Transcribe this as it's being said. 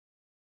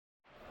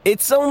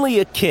It's only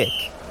a kick,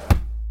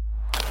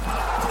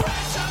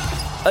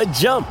 a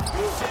jump,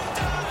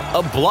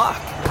 a block.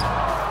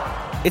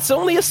 It's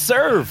only a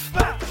serve.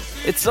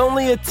 It's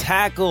only a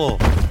tackle,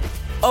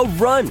 a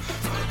run.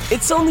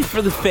 It's only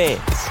for the fans.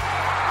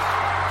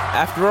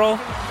 After all,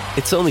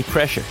 it's only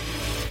pressure.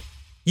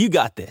 You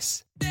got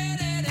this.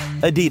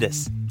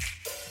 Adidas.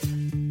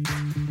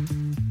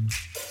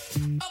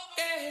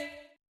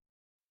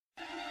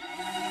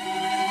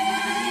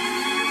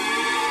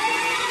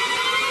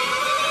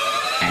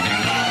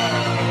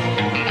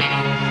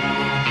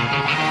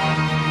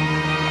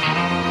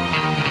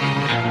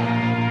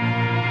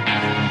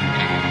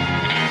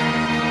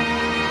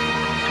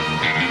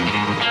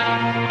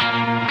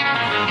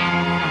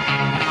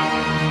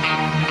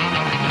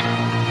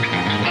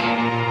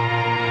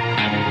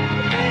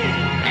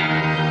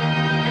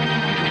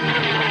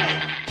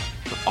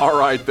 All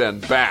right then,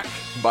 back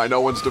by no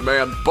one's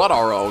demand but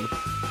our own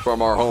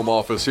from our home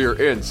office here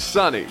in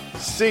sunny,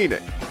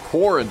 scenic,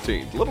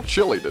 quarantined, a little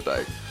chilly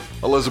today,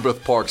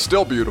 Elizabeth Park,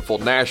 still beautiful,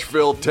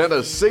 Nashville,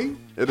 Tennessee.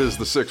 It is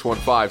the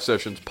 615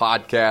 Sessions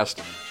podcast,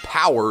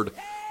 powered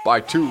by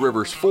Two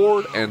Rivers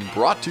Ford and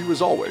brought to you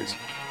as always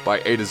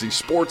by A to Z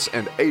Sports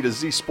and A to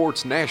Z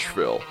Sports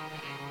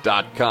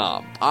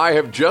Nashville.com. I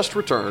have just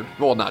returned,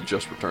 well, not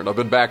just returned, I've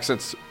been back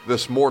since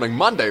this morning,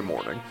 Monday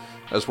morning,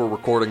 as we're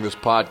recording this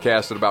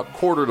podcast at about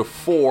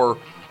 3:45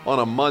 on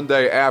a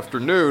Monday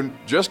afternoon.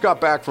 Just got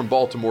back from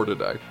Baltimore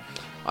today.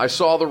 I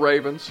saw the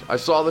Ravens. I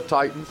saw the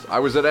Titans. I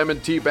was at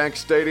M&T Bank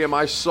Stadium.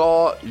 I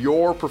saw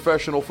your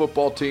professional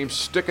football team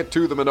stick it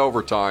to them in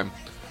overtime,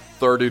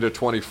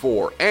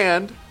 30-24.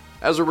 And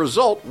as a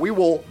result, we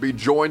will be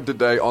joined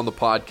today on the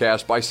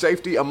podcast by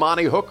safety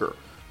Amani Hooker,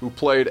 who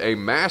played a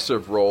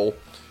massive role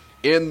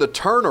in the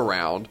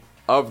turnaround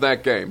of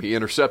that game. He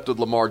intercepted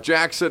Lamar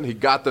Jackson. He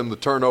got them the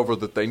turnover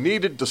that they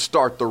needed to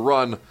start the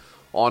run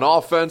on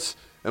offense,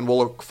 and we'll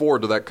look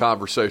forward to that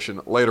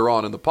conversation later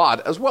on in the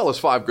pod, as well as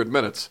 5 good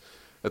minutes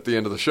at the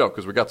end of the show,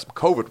 because we got some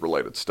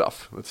COVID-related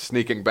stuff that's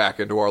sneaking back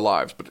into our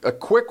lives. But a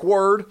quick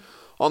word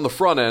on the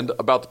front end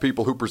about the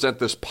people who present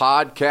this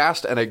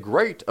podcast and a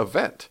great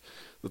event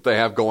that they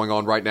have going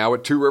on right now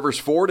at Two Rivers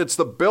Ford. It's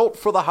the Built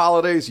for the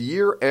Holidays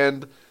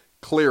year-end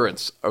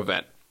clearance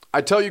event. I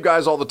tell you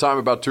guys all the time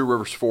about Two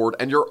Rivers Ford,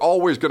 and you're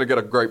always going to get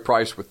a great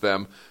price with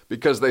them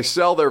because they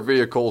sell their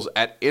vehicles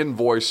at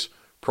invoice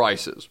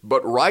prices.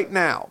 But right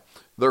now,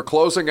 they're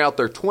closing out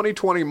their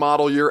 2020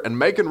 model year and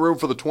making room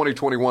for the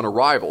 2021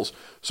 arrivals,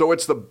 so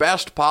it's the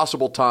best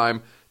possible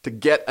time to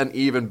get an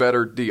even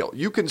better deal.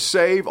 You can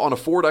save on a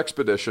Ford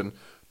Expedition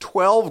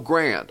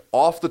 $12,000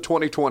 off the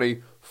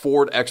 2020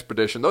 Ford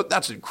Expedition.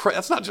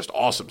 That's not just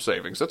awesome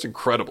savings, that's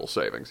incredible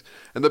savings.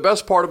 And the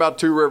best part about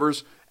Two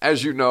Rivers,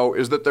 as you know,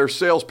 is that their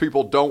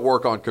salespeople don't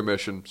work on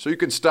commission. So you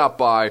can stop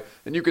by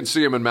and you can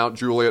see them in Mount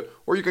Juliet,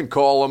 or you can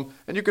call them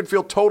and you can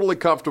feel totally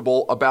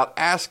comfortable about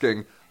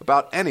asking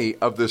about any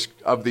of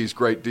these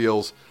great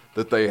deals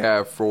that they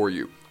have for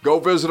you. Go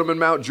visit them in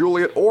Mount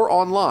Juliet or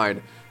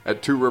online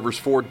at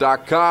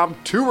tworiversford.com.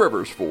 Two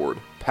Rivers Ford,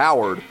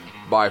 powered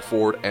by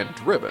Ford and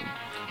driven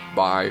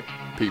by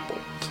people.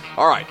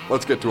 All right,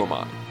 let's get to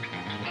Amani.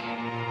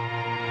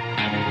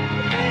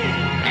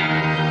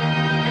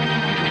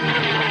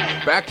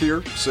 Back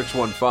here,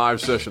 615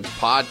 Sessions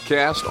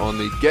podcast on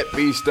the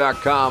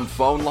GetBeast.com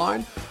phone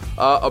line.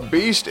 A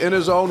beast in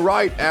his own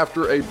right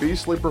after a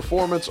beastly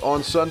performance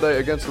on Sunday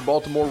against the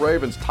Baltimore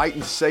Ravens.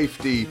 Titans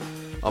safety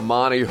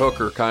Amani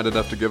Hooker, kind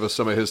enough to give us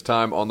some of his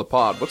time on the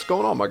pod. What's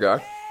going on, my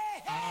guy?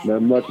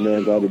 Not much,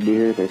 man. Glad to be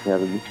here. Thanks for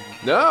having me.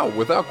 No,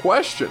 without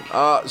question.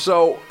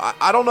 So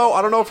I don't know.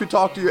 I don't know if you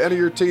talked to any of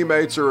your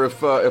teammates or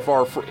if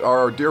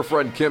our dear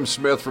friend Kim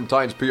Smith from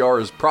Titans PR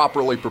has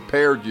properly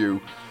prepared you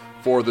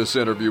for this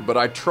interview. But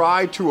I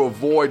try to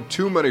avoid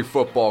too many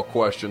football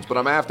questions. But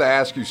I'm gonna have to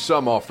ask you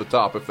some off the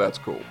top, if that's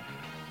cool.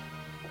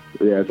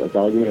 Yeah, that's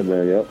all good,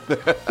 man.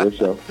 Yep. Good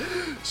show.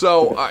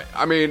 So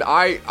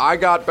I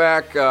got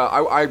back.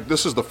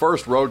 This is the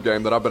first road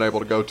game that I've been able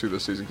to go to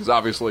this season because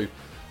obviously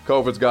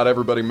COVID's got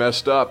everybody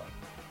messed up.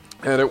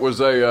 And it was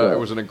it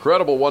was an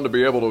incredible one to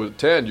be able to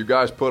attend. You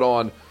guys put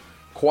on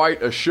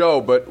quite a show,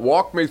 but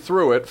walk me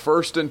through it.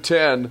 1st and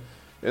 10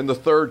 in the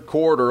third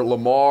quarter.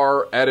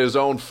 Lamar at his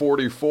own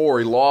 44.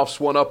 He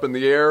lofts one up in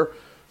the air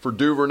for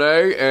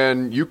Duvernay,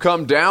 and you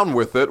come down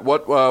with it.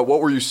 What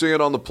were you seeing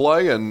on the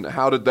play, and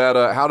how did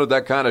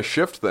that kind of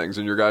shift things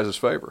in your guys'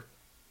 favor?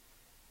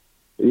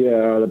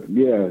 Yeah. It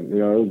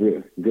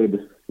was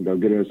a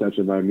good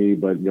interception by me.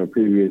 But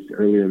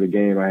earlier in the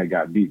game, I had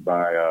got beat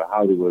by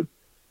Hollywood.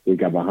 They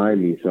got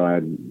behind me, so I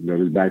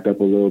just backed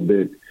up a little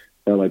bit.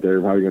 Felt like they were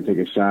probably going to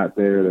take a shot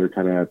there. They were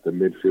kind of at the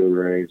midfield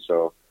range,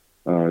 so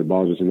the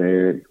ball was just in the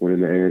air. Went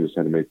in the air and just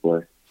had to make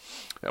play.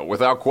 Yeah,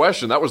 without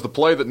question, that was the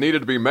play that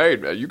needed to be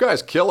made. You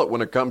guys kill it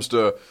when it comes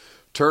to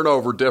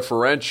turnover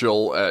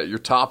differential. You're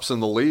tops in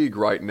the league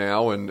right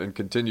now and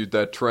continued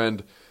that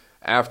trend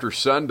after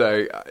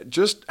Sunday.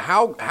 Just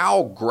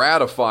how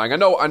gratifying. I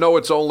know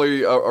it's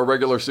only a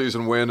regular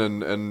season win,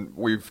 and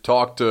we've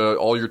talked to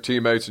all your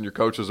teammates and your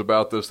coaches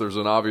about this. There's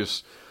an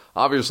obvious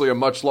obviously a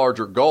much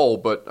larger goal.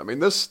 But, I mean,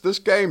 this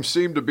game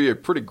seemed to be a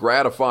pretty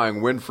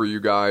gratifying win for you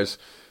guys,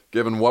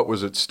 given what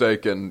was at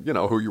stake and,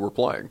 who you were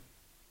playing.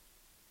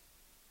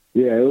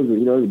 Yeah, it was, it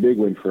was a big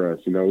win for us.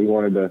 We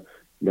wanted to,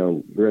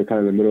 we're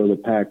kind of in the middle of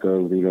the pack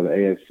of, the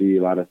AFC,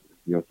 a lot of,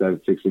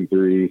 6-3,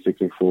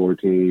 6-4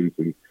 teams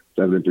and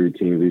 7-3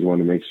 teams. We just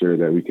wanted to make sure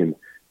that we can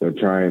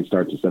try and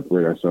start to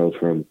separate ourselves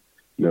from,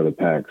 the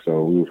pack.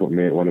 So we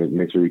wanted to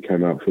make sure we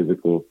came out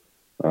physical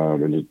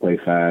and just play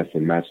fast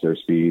and match their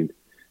speed.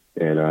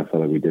 And I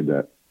felt like we did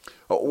that.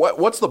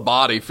 What's the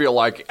body feel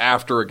like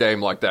after a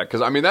game like that?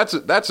 Because, I mean, that's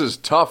as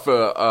tough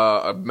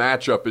a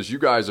matchup as you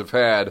guys have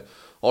had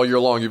all year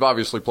long. You've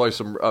obviously played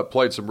some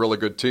really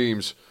good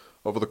teams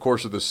over the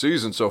course of the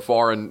season so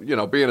far. And,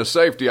 being a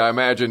safety, I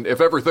imagine if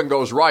everything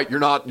goes right, you're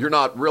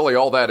not really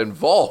all that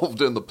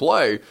involved in the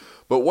play.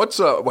 But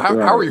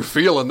how are you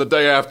feeling the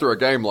day after a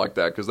game like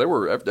that? Because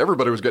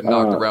everybody was getting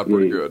knocked around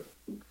pretty good.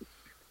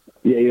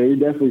 Yeah, you're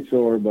definitely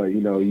sore, but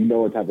you know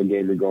what type of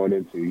game you're going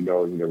into.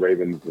 The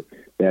Ravens,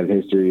 they have a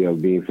history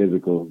of being a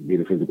physical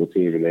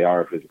team, and they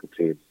are a physical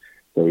team.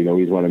 So we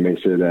just want to make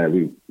sure that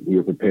we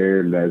were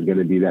prepared that it's going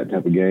to be that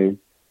type of game.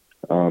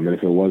 And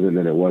if it wasn't,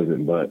 then it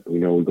wasn't. But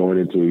we're going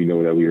into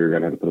it, that we were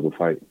going to have to put up a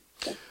fight.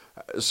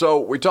 So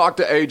we talked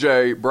to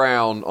A.J.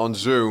 Brown on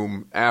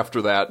Zoom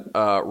after that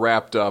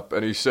wrapped up,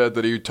 and he said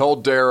that he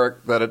told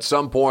Derek that at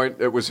some point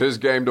it was his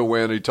game to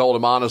win. He told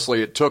him,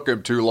 honestly, it took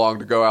him too long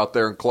to go out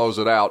there and close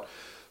it out.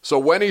 So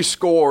when he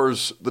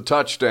scores the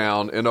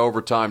touchdown in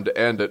overtime to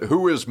end it,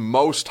 who is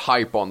most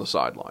hype on the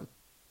sideline?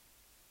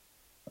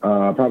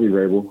 Probably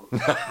Rabel.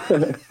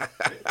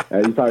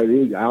 I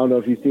don't know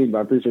if you've seen, but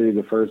I'm pretty sure he's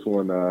the first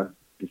one to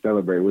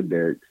celebrate with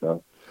Derek,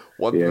 so.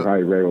 Probably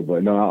Rabel,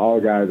 but no,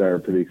 all guys are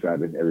pretty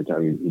excited every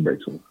time he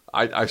breaks one.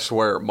 I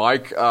swear,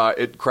 Mike,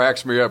 it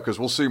cracks me up because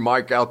we'll see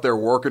Mike out there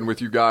working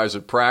with you guys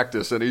at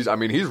practice, and he's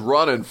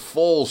running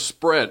full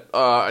sprint.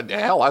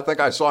 Hell, I think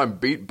I saw him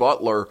beat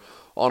Butler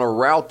on a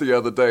route the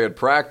other day at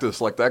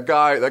practice. Like that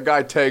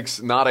guy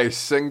takes not a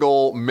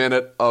single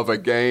minute of a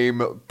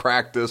game,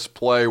 practice,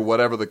 play,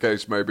 whatever the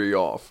case may be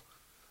off.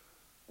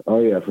 Oh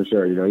yeah, for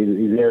sure.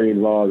 He's very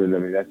involved, and I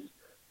mean that's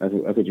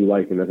what you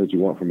like, and that's what you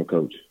want from a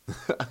coach.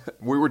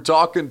 We were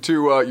talking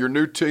to your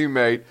new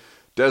teammate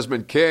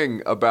Desmond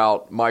King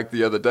about Mike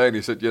the other day, and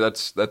he said, "Yeah,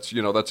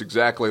 that's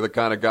exactly the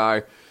kind of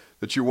guy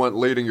that you want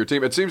leading your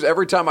team." It seems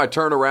every time I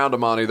turn around,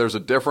 Amani, there's a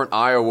different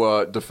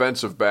Iowa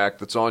defensive back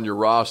that's on your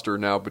roster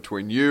now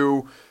between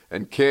you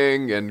and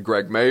King and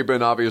Greg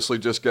Mabin, obviously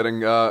just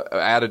getting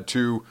added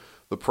to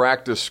the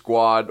practice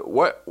squad.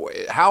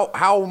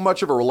 How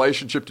much of a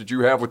relationship did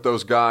you have with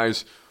those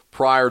guys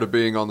prior to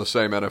being on the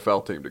same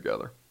NFL team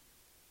together?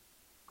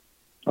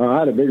 I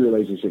had a big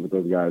relationship with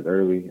those guys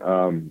early.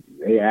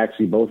 They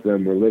actually, both of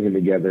them were living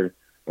together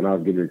when I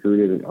was getting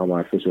recruited on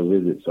my official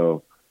visit.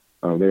 So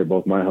they were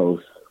both my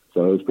hosts.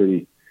 So it was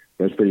pretty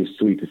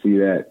sweet to see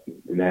that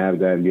and have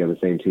that and be on the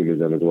same team as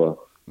them as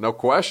well. No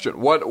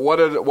question. What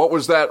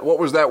was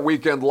that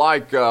weekend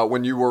like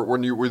when you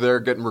were there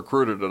getting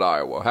recruited at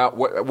Iowa?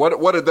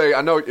 What did they?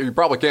 I know you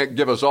probably can't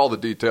give us all the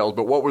details,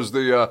 but what was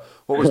the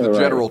right.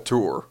 General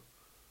tour?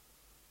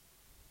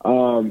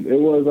 It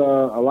was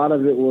a lot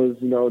of it was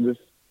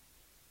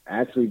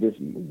just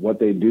what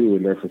they do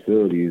in their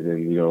facilities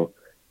and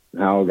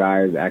how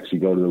guys actually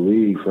go to the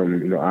league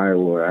from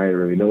Iowa. I didn't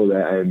really know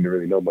that. I didn't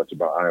really know much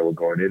about Iowa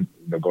going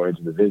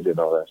into the visit and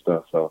all that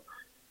stuff. So,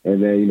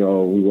 and then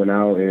we went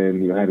out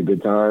and had a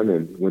good time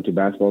and went to a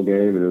basketball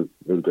game, and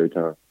it was a great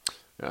time.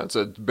 Yeah, it's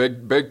a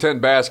Big Ten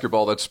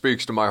basketball that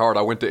speaks to my heart.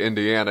 I went to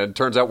Indiana, and it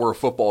turns out we're a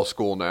football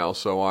school now,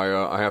 so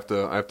I have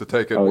to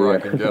take it where I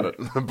can get it.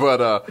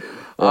 But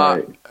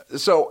right.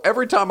 So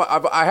every time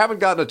I haven't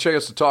gotten a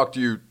chance to talk to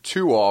you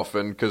too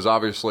often because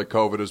obviously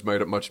COVID has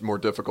made it much more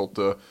difficult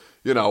to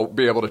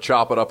be able to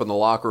chop it up in the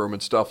locker room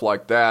and stuff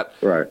like that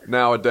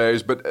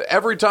nowadays. But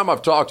every time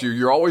I've talked to you,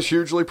 you're always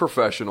hugely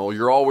professional.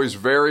 You're always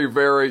very,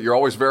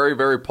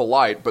 very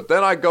polite. But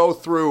then I go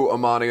through,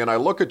 Amani, and I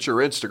look at your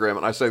Instagram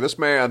and I say, this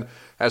man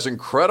has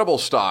incredible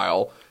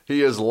style.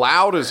 He is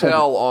loud as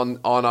hell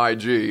on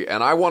IG.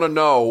 And I want to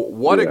know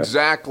what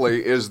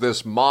exactly is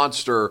this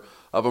monster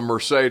of a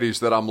Mercedes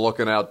that I'm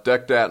looking at,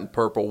 decked out in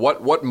purple.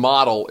 What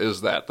model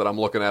is that I'm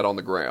looking at on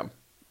the gram?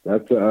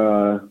 That's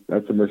a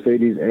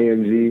Mercedes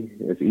AMG.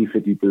 It's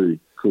E53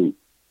 coupe,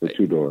 the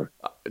two-door.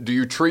 Do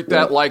you treat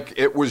that like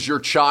it was your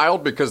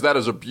child? Because that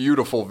is a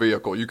beautiful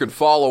vehicle. You can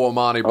follow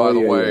Amani, by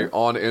the way,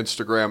 on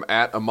Instagram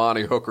at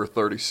Amani Hooker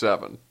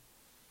 37.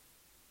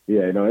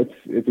 Yeah,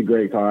 it's a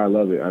great car. I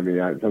love it. I mean,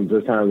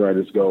 there's times where I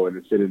just go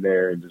and sit in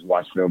there and just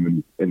watch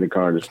film in the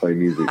car and just play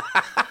music.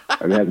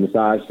 I mean, it has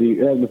massage seat.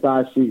 It has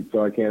massage seats,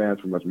 so I can't ask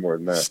for much more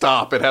than that.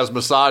 Stop! It has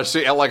massage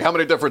seat. Like, how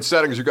many different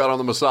settings you got on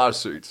the massage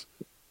seats?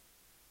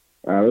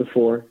 There's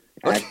 4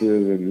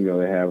 active, and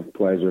they have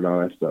pleasure and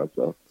all that stuff.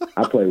 So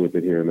I play with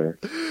it here and there.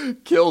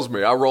 Kills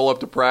me. I roll up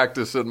to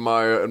practice in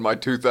my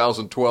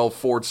 2012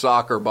 Ford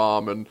Soccer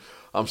Bomb, and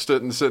I'm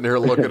sitting here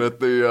looking at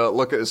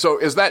the So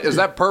is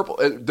that purple?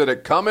 Did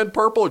it come in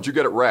purple, or did you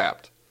get it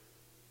wrapped?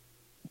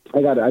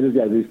 I just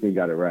recently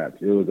got it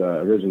wrapped. It was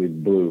originally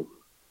blue.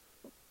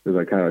 It was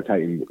like kind of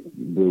Titan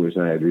bluish,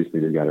 and I had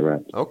recently just got it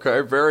wrapped.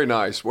 Okay, very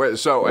nice.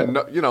 So, and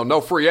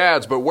no free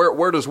ads, but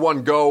where does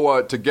one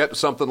go to get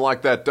something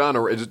like that done?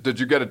 Or did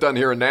you get it done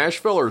here in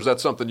Nashville, or is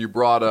that something you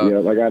brought? Yeah,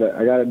 I got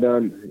it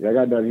done. I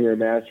got it done here in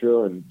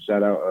Nashville, and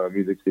shout out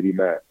Music City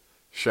Matt.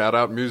 Shout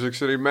out Music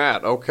City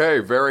Matt. Okay,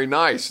 very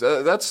nice.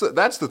 That's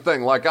the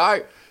thing. Like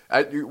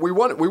we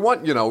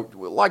want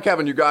like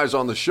having you guys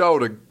on the show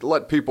to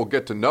let people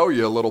get to know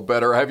you a little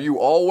better. Have you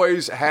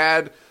always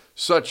had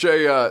such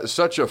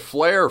a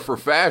flair for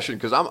fashion?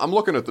 Because I'm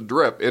looking at the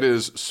drip. It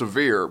is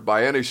severe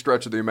by any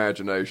stretch of the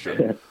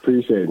imagination.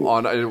 Appreciate it.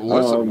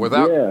 Listen,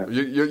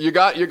 you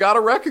got to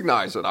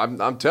recognize it.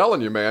 I'm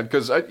telling you, man.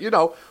 Because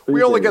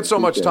we only get so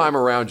much time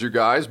around you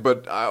guys,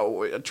 but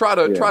try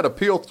to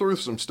peel through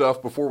some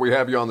stuff before we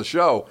have you on the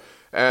show.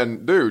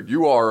 And dude,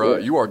 you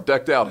are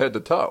decked out head to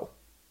toe.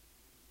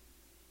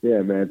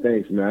 Yeah, man.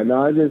 Thanks, man.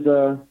 No, it's just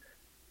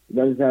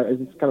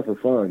kind of for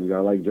fun. I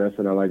like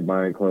dressing. I like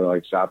buying clothes. I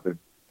like shopping.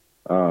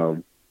 I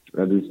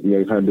just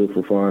kind of do it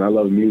for fun. I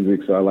love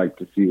music, so I like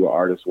to see what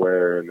artists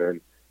wear, and then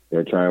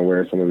try and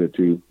wear some of it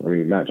too. I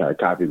mean, not try to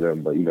copy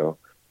them, but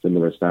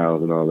similar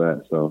styles and all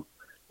that. So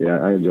yeah,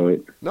 I enjoy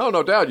it.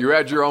 No doubt. You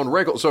add your own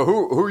wrinkle. So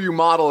who are you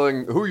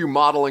modeling? Who are you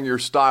modeling your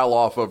style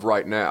off of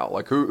right now?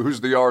 Like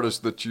who's the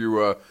artist that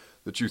you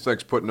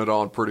think's putting it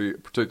on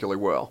particularly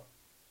well?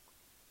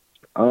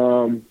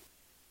 For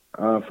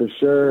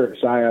sure,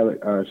 Shy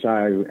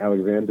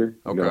Alexander.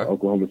 Okay.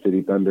 Oklahoma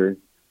City Thunder.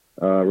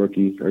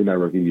 Rookie, or not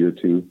rookie, year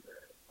 2.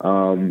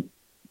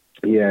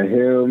 Yeah,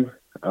 him.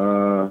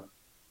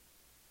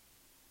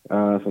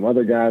 Some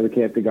other guys I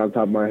can't think on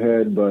top of my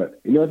head,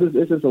 but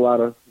it's just a lot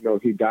of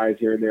guys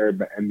here and there,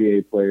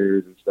 NBA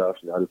players and stuff.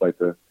 I just like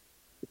to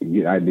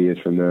get ideas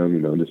from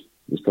them.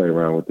 Just play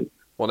around with it.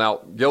 Well, now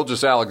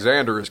Gilgeous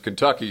Alexander is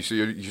Kentucky, so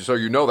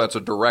that's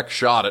a direct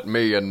shot at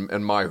me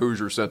and my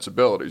Hoosier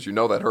sensibilities.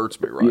 That hurts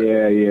me, right?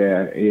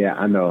 Yeah.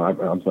 I know.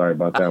 I'm sorry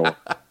about that one.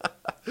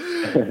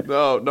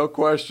 No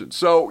question.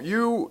 So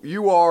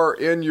you are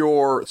in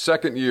your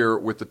second year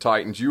with the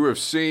Titans. You have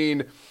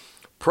seen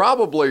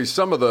probably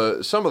some of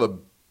the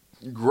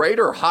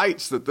greater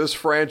heights that this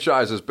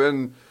franchise has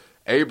been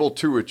able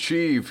to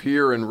achieve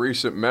here in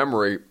recent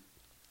memory.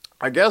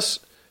 I guess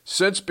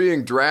since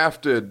being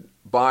drafted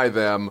by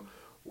them,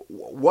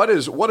 what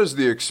is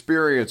the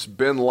experience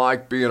been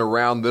like being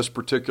around this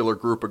particular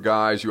group of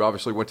guys? You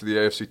obviously went to the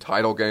AFC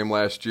title game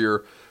last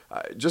year.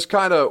 Just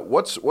kind of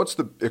what's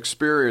the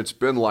experience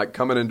been like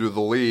coming into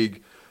the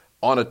league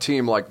on a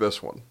team like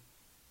this one?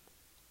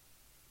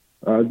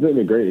 It's been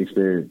a great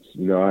experience.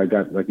 I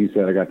got, like you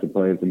said, I got to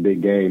play in some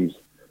big games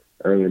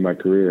early in my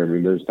career. I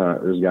mean, there's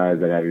guys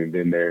that haven't even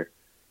been there,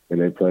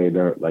 and they played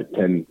like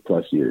 10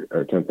 plus years.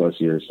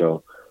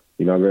 So,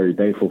 I'm very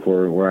thankful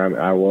for where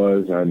I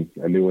was. I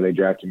knew when they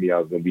drafted me, I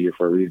was going to be here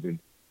for a reason,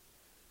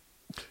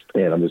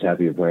 and I'm just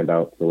happy it planned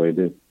out the way it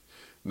did.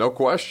 No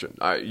question.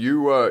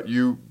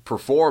 You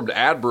performed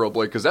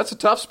admirably, because that's a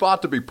tough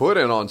spot to be put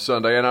in on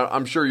Sunday, and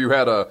I'm sure you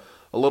had a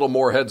little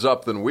more heads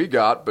up than we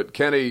got. But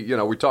Kenny,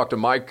 we talked to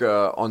Mike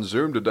on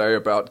Zoom today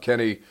about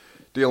Kenny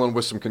dealing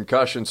with some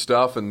concussion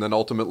stuff, and then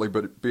ultimately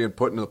being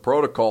put into the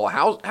protocol.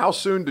 How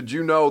soon did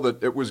you know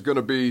that it was going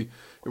to be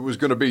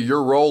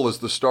your role as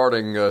the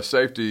starting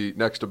safety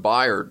next to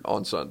Byard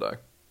on Sunday?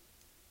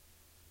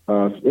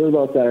 It was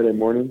about Saturday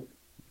morning.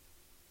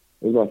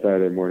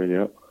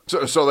 Yep.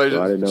 So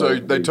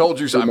they told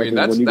you. I mean,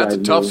 that's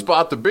a tough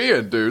spot to be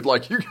in, dude.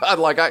 Like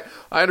I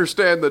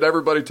understand that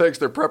everybody takes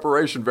their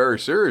preparation very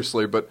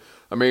seriously, but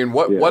I mean,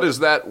 what is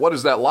that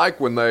like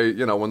when they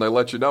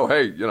let you know,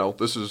 hey,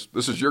 this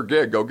is your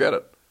gig, go get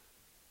it?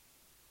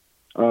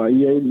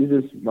 It's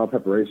just my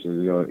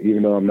preparation.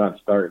 Even though I'm not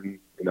starting,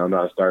 I'm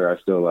not a starter, I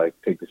still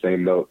take the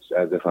same notes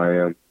as if I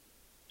am.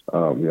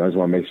 I just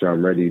want to make sure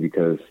I'm ready,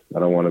 because I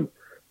don't want to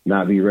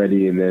not be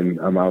ready and then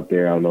I'm out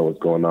there, I don't know what's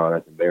going on.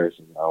 That's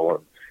embarrassing. I don't want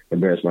to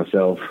embarrass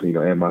myself,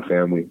 and my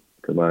family,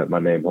 because my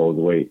name holds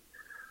weight.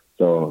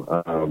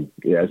 So,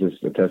 it's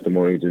just a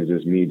testimony to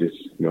just me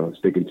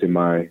sticking to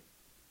my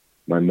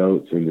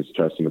notes and just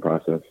trusting the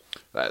process.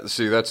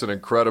 See, that's an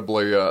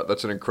incredibly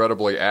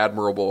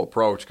admirable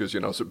approach, because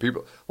so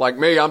people like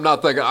me, I'm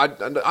not thinking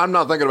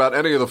about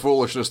any of the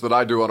foolishness that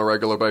I do on a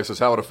regular basis,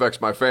 how it affects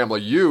my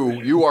family.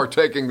 You are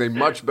taking the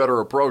much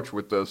better approach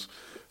with this,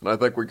 and I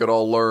think we could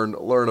all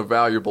learn a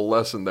valuable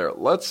lesson there.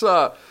 Let's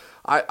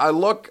I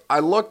look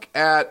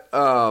at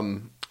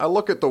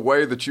the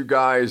way that you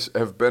guys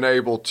have been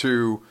able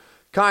to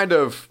kind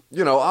of,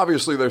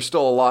 obviously there's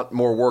still a lot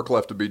more work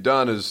left to be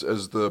done as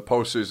the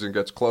postseason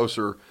gets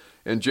closer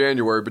in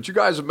January, but you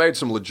guys have made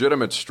some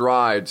legitimate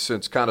strides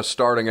since kind of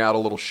starting out a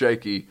little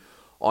shaky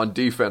on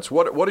defense.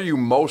 What are you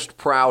most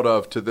proud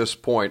of to this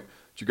point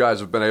that you guys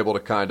have been able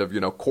to kind of,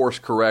 course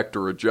correct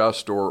or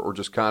adjust or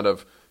just kind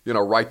of,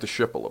 right the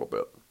ship a little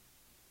bit?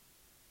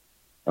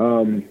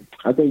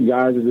 I think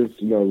guys are just,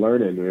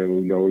 learning,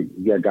 and, you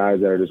got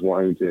guys that are just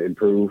wanting to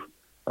improve.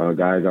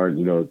 Guys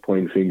aren't,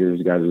 pointing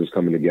fingers. Guys are just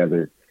coming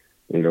together.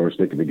 We're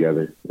sticking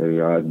together. And,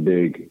 it's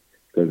big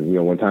Because,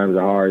 when times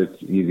are hard,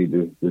 it's easy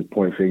to just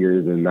point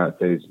fingers and not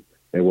say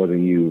it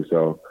wasn't you.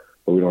 So,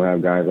 but we don't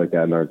have guys like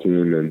that in our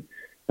team. And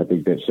I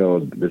think that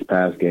showed this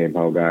past game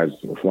how guys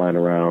were flying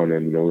around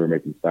and, we were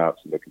making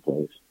stops and making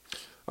plays.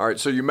 All right,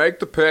 so you make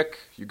the pick.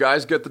 You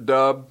guys get the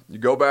dub. You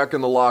go back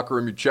in the locker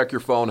room. You check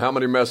your phone. How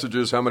many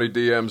messages? How many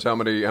DMs? How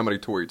many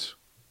tweets?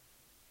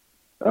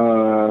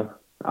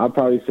 I'll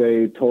probably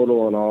say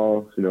total on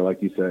all,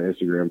 like you said,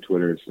 Instagram,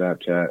 Twitter,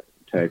 Snapchat,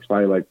 text,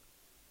 probably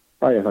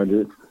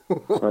 100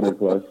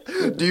 plus.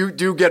 Yeah. Do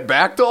you get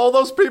back to all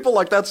those people?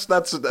 Like that's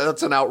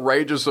an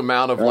outrageous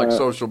amount of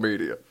social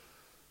media.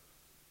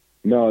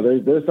 No,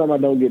 there's some I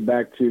don't get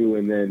back to,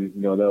 and then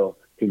they'll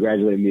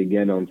congratulate me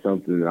again on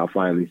something, and I'll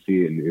finally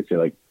see it. And it's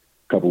like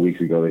a couple weeks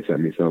ago they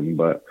sent me something,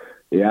 but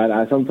yeah,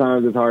 I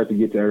sometimes it's hard to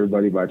get to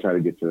everybody, but I try to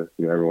get to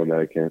everyone that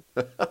I can.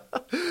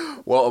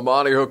 Well,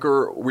 Amani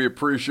Hooker, we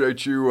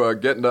appreciate you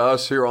getting to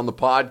us here on the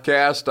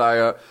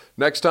podcast.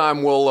 Next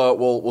time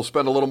we'll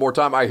spend a little more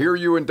time. I hear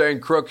you and Dane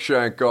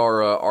Cruikshank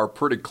are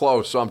pretty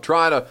close, so I'm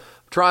trying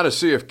to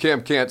see if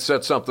Kim can't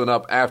set something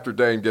up after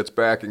Dane gets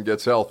back and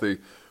gets healthy,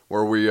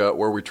 where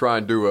we try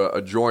and do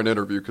a joint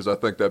interview, because I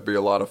think that'd be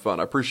a lot of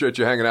fun. I appreciate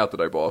you hanging out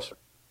today, boss.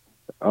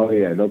 Oh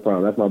yeah, no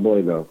problem. That's my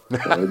boy though.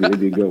 It'd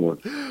be a good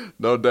one.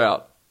 No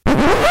doubt.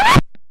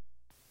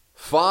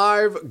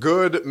 5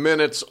 good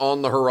minutes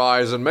on the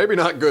horizon. Maybe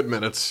not good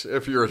minutes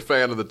if you're a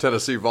fan of the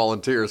Tennessee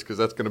Volunteers, because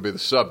that's going to be the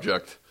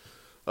subject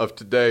of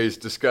today's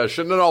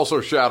discussion. And also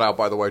shout out,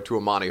 by the way, to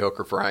Amani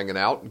Hooker for hanging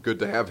out. Good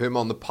to have him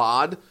on the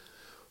pod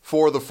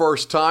for the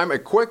first time. A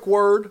quick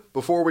word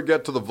before we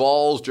get to the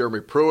Vols,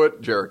 Jeremy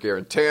Pruitt, Jarek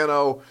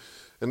Arantano,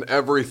 and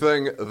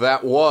everything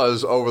that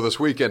was over this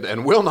weekend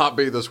and will not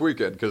be this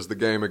weekend, because the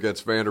game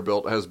against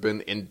Vanderbilt has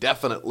been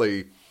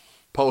indefinitely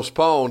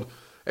postponed.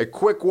 A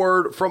quick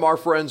word from our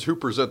friends who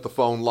present the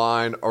phone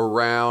line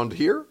around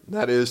here.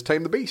 That is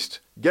Tame the Beast.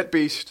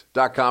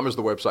 GetBeast.com is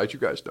the website. You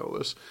guys know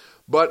this.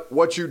 But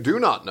what you do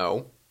not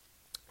know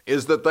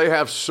is that they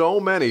have so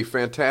many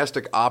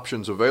fantastic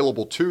options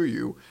available to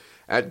you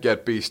at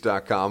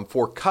GetBeast.com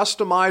for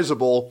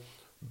customizable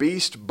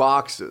Beast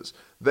boxes.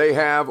 They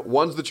have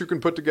ones that you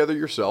can put together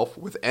yourself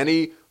with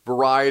any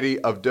variety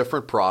of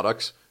different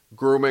products,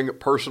 grooming,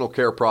 personal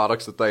care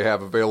products that they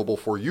have available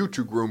for you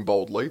to groom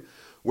boldly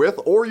with,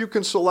 or you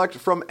can select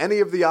from any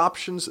of the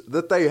options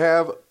that they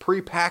have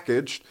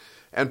prepackaged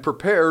and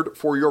prepared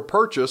for your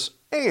purchase.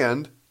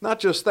 And not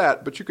just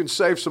that, but you can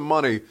save some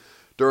money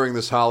during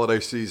this holiday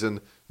season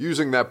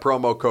using that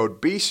promo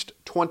code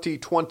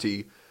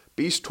BEAST2020,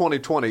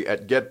 BEAST2020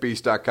 at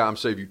GetBeast.com.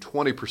 Save you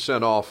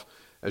 20% off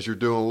as you're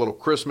doing a little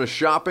Christmas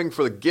shopping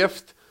for the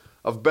gift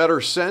of better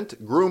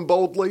scent. Groom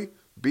boldly,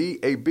 be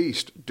a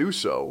beast. Do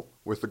so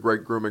with the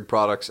great grooming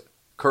products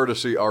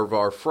courtesy of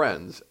our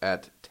friends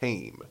at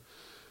Tame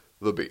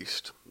the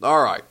Beast.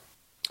 All right,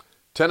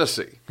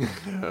 Tennessee,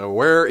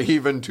 where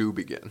even to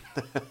begin?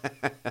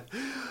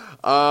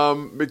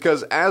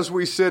 Because as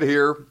we sit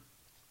here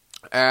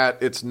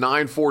it's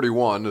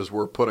 9:41 as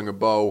we're putting a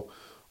bow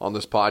on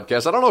this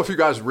podcast. I don't know if you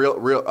guys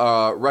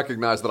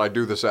recognize that I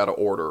do this out of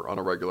order on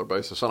a regular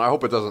basis, and I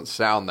hope it doesn't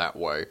sound that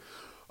way.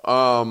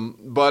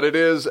 But it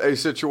is a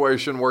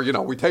situation where,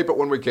 we tape it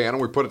when we can,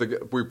 and we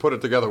put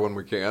it together when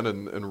we can,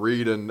 and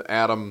Reed and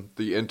Adam,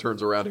 the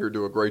interns around here,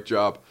 do a great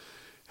job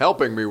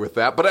helping me with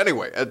that. But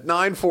anyway, at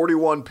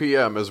 9:41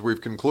 p.m., as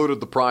we've concluded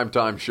the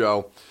primetime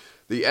show,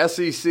 the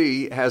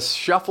SEC has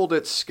shuffled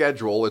its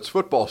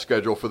football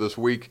schedule for this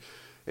week,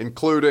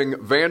 including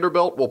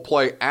Vanderbilt will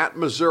play at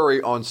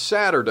Missouri on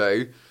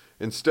Saturday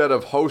instead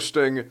of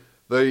hosting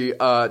the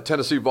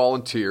Tennessee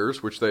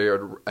Volunteers, which they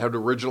had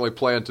originally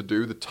planned to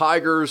do. The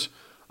Tigers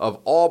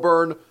of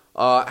Auburn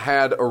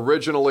had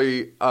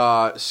originally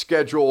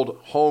scheduled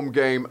home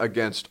game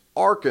against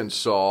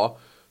Arkansas,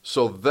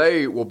 so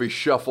they will be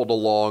shuffled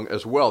along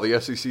as well. The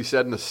SEC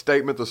said in a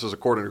statement, this is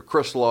according to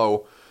Chris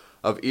Lowe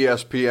of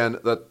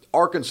ESPN, that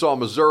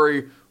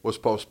Arkansas-Missouri was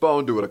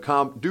postponed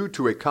due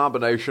to a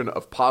combination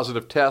of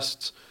positive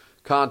tests,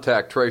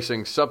 contact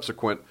tracing,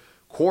 subsequent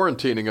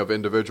quarantining of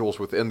individuals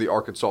within the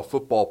Arkansas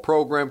football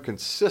program,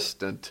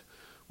 consistent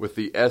with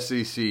the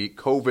SEC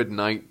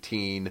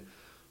COVID-19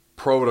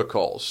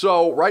 protocols.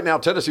 So right now,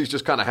 Tennessee's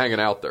just kind of hanging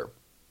out there.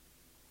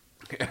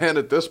 And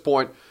at this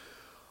point,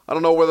 I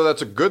don't know whether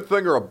that's a good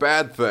thing or a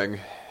bad thing,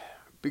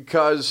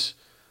 because,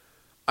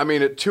 at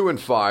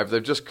 2-5,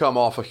 they've just come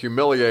off a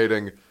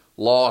humiliating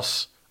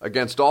loss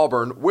against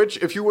Auburn, which,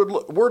 if you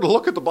were to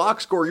look at the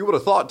box score, you would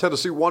have thought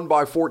Tennessee won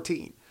by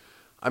 14.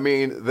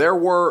 There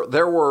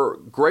were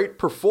great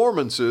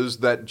performances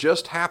that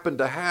just happened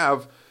to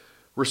have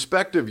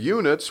respective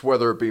units,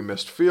 whether it be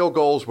missed field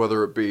goals,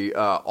 whether it be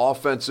the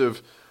offense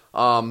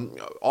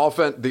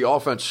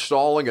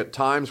stalling at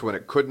times when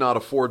it could not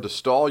afford to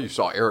stall. You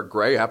saw Eric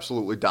Gray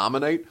absolutely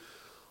dominate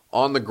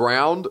on the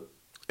ground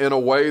in a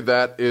way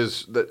that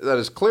is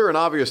clear and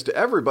obvious to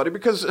everybody,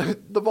 because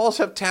the Vols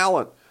have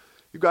talent.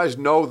 You guys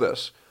know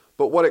this.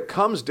 But what it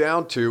comes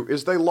down to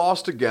is they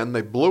lost again,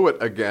 they blew it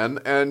again,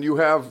 and you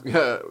have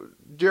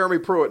Jeremy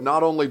Pruitt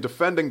not only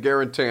defending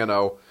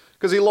Garantano,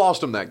 because he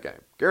lost him that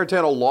game.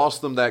 Garantano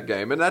lost them that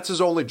game, and that's his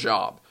only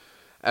job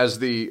as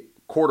the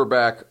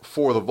quarterback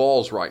for the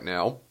Vols right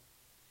now.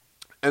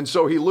 And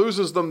so he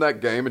loses them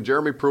that game, and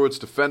Jeremy Pruitt's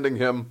defending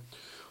him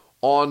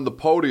on the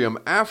podium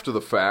after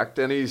the fact,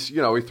 and he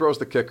throws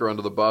the kicker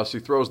under the bus. He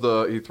throws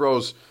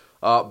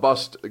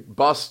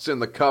busts in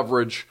the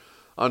coverage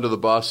under the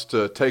bus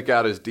to take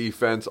out his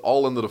defense,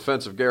 all in the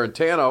defense of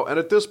Garantano. And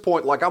at this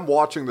point, like, I'm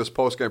watching this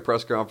post-game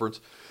press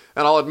conference,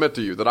 and I'll admit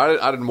to you that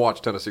I didn't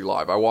watch Tennessee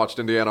live. I watched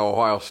Indiana,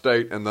 Ohio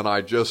State, and then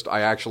I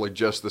actually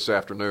just this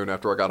afternoon,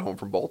 after I got home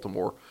from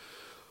Baltimore,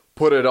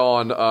 put it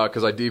on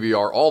because I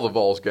DVR all the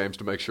Vols games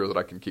to make sure that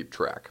I can keep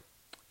track.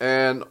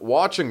 And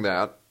watching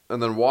that,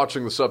 and then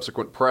watching the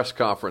subsequent press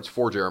conference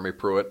for Jeremy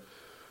Pruitt,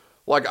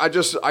 like, I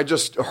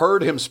just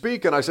heard him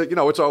speak, and I said,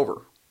 it's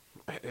over.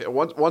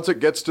 Once it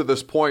gets to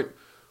this point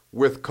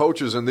with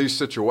coaches in these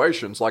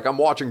situations, like, I'm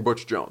watching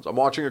Butch Jones. I'm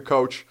watching a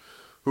coach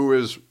who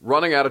is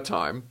running out of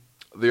time.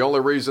 The only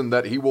reason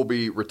that he will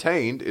be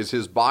retained is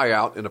his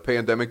buyout in a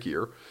pandemic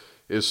year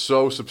is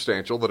so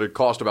substantial that it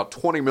cost about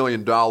 $20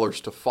 million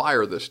to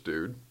fire this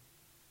dude.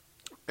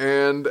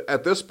 And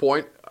at this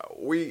point,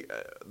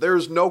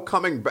 there's no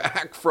coming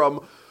back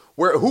from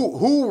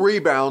who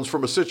rebounds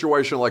from a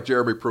situation like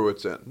Jeremy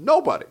Pruitt's in?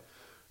 Nobody.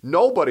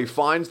 Nobody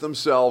finds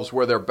themselves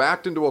where they're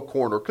backed into a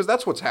corner, because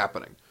that's what's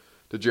happening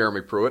to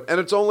Jeremy Pruitt. And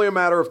it's only a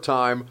matter of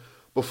time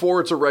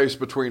before it's a race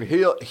between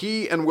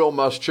he and Will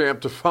Muschamp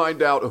to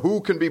find out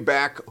who can be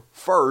back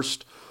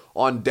first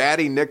on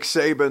Daddy Nick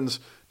Saban's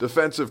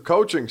defensive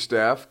coaching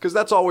staff, because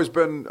that's always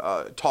been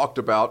talked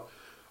about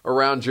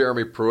around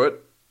Jeremy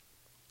Pruitt.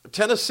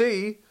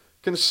 Tennessee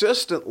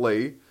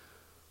consistently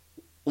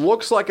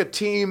looks like a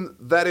team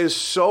that is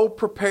so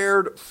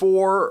prepared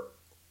for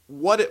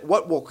what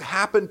will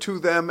happen to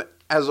them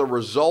as a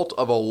result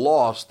of a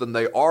loss than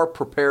they are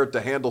prepared to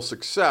handle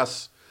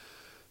success,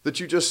 that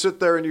you just sit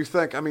there and you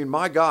think, I mean,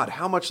 my God,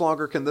 how much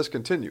longer can this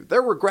continue?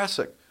 They're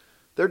regressing.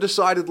 They're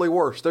decidedly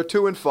worse. They're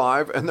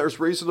 2-5, and there's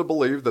reason to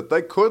believe that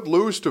they could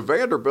lose to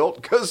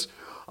Vanderbilt, because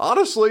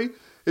honestly,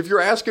 if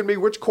you're asking me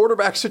which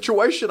quarterback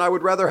situation I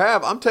would rather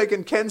have, I'm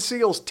taking Ken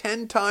Seals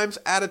 10 times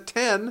out of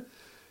 10.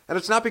 And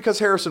it's not because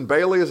Harrison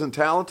Bailey isn't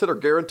talented or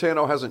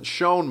Garantano hasn't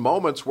shown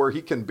moments where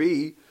he can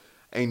be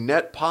a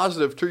net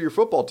positive to your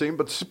football team,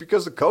 but it's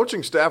because the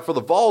coaching staff for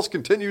the Vols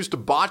continues to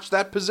botch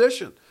that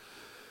position.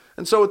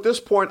 And so at this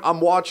point,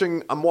 I'm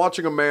watching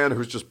a man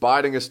who's just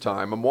biding his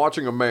time. I'm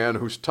watching a man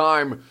whose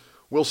time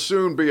will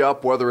soon be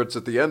up, whether it's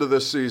at the end of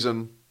this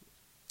season,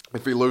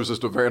 if he loses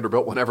to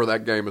Vanderbilt whenever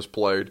that game is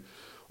played,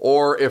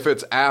 or if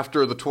it's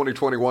after the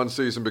 2021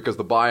 season because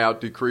the buyout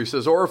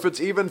decreases, or if it's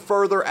even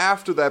further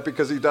after that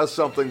because he does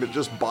something that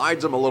just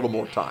bides him a little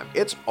more time.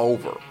 It's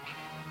over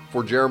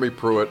for Jeremy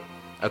Pruitt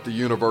at the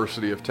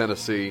University of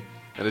Tennessee,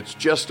 and it's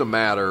just a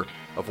matter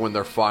of when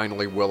they're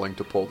finally willing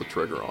to pull the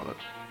trigger on it.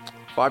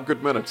 5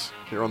 good minutes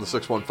here on the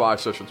 615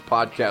 Sessions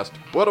podcast.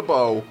 Put a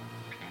bow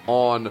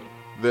on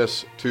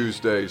this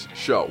Tuesday's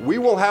show. We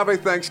will have a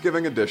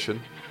Thanksgiving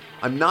edition.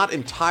 I'm not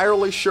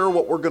entirely sure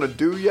what we're going to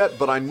do yet,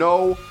 but I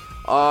know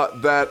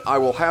that I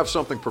will have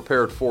something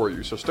prepared for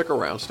you. So stick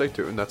around, stay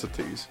tuned. That's a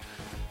tease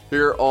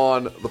here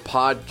on the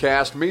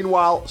podcast.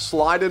 Meanwhile,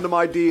 slide into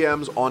my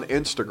DMs on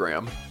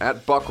Instagram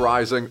at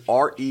BuckRising,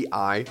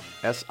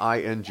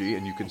 REISING,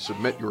 and you can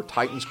submit your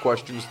Titans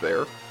questions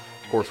there.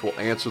 Of course, we'll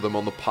answer them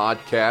on the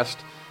podcast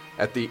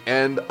at the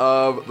end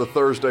of the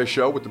Thursday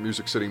show with the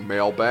Music City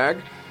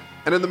mailbag.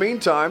 And in the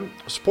meantime,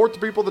 support the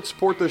people that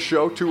support this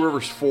show, Two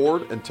Rivers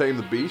Ford and Tame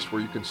the Beast,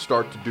 where you can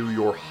start to do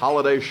your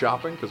holiday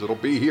shopping, because it'll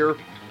be here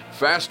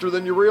faster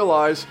than you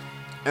realize.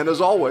 And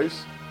as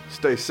always,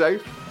 stay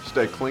safe,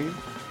 stay clean,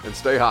 and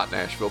stay hot,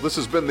 Nashville. This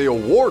has been the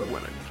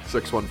award-winning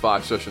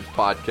 615 Sessions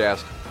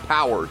podcast,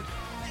 powered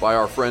by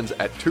our friends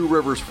at Two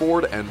Rivers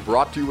Ford and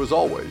brought to you, as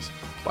always,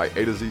 by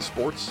A to Z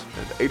Sports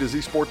and A to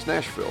Z Sports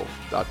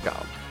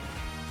Nashville.com.